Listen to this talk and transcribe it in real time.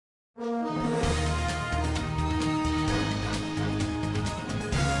In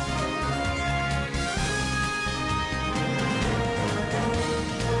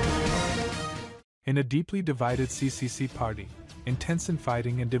a deeply divided CCC party, intense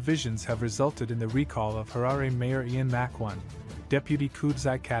infighting and divisions have resulted in the recall of Harare Mayor Ian Makwan, Deputy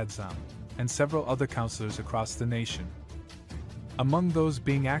Kudzai Kadzam, and several other councillors across the nation. Among those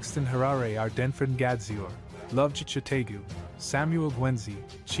being axed in Harare are Denford Ngadzior, Loveji Chitegu, Samuel Gwenzi,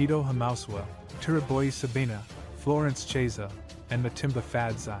 Chido Hamauswa, Tiraboyi Sabina, Florence Cheza, and Matimba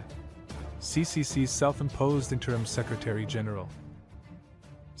Fadzai. CCC's self-imposed Interim Secretary General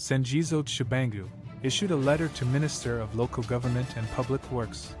Sengizo Tshibangu issued a letter to Minister of Local Government and Public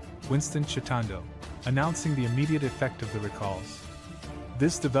Works, Winston Chitando, announcing the immediate effect of the recalls.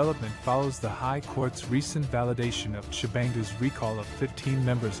 This development follows the High Court's recent validation of Tshibangu's recall of 15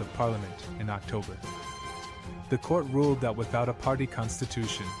 members of Parliament in October. The court ruled that without a party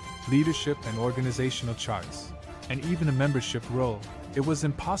constitution, leadership and organizational charts, and even a membership roll, it was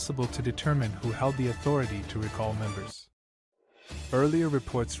impossible to determine who held the authority to recall members. Earlier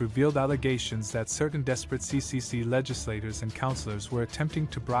reports revealed allegations that certain desperate CCC legislators and councillors were attempting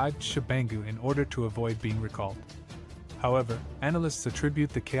to bribe Tshibangu in order to avoid being recalled. However, analysts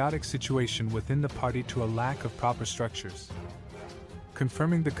attribute the chaotic situation within the party to a lack of proper structures.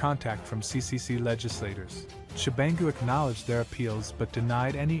 Confirming the contact from CCC legislators, Tshibangu acknowledged their appeals but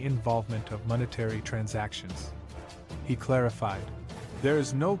denied any involvement of monetary transactions. He clarified, "There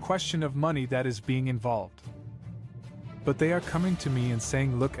is no question of money that is being involved. But they are coming to me and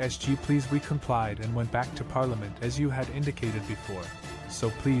saying, look SG, please, we complied and went back to Parliament as you had indicated before, so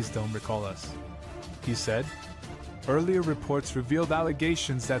please don't recall us," he said. Earlier reports revealed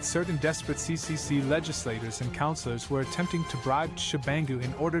allegations that certain desperate CCC legislators and councillors were attempting to bribe Tshibangu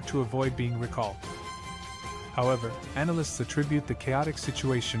in order to avoid being recalled. However, analysts attribute the chaotic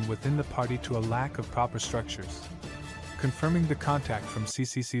situation within the party to a lack of proper structures. Confirming the contact from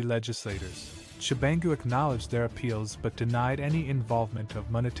CCC legislators, Tshibangu acknowledged their appeals but denied any involvement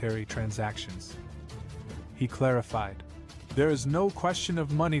of monetary transactions. He clarified, "There is no question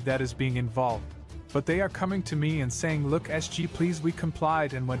of money that is being involved, but they are coming to me and saying, look SG, please, we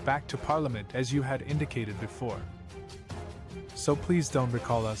complied and went back to Parliament as you had indicated before. So please don't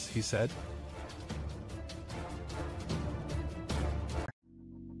recall us," he said.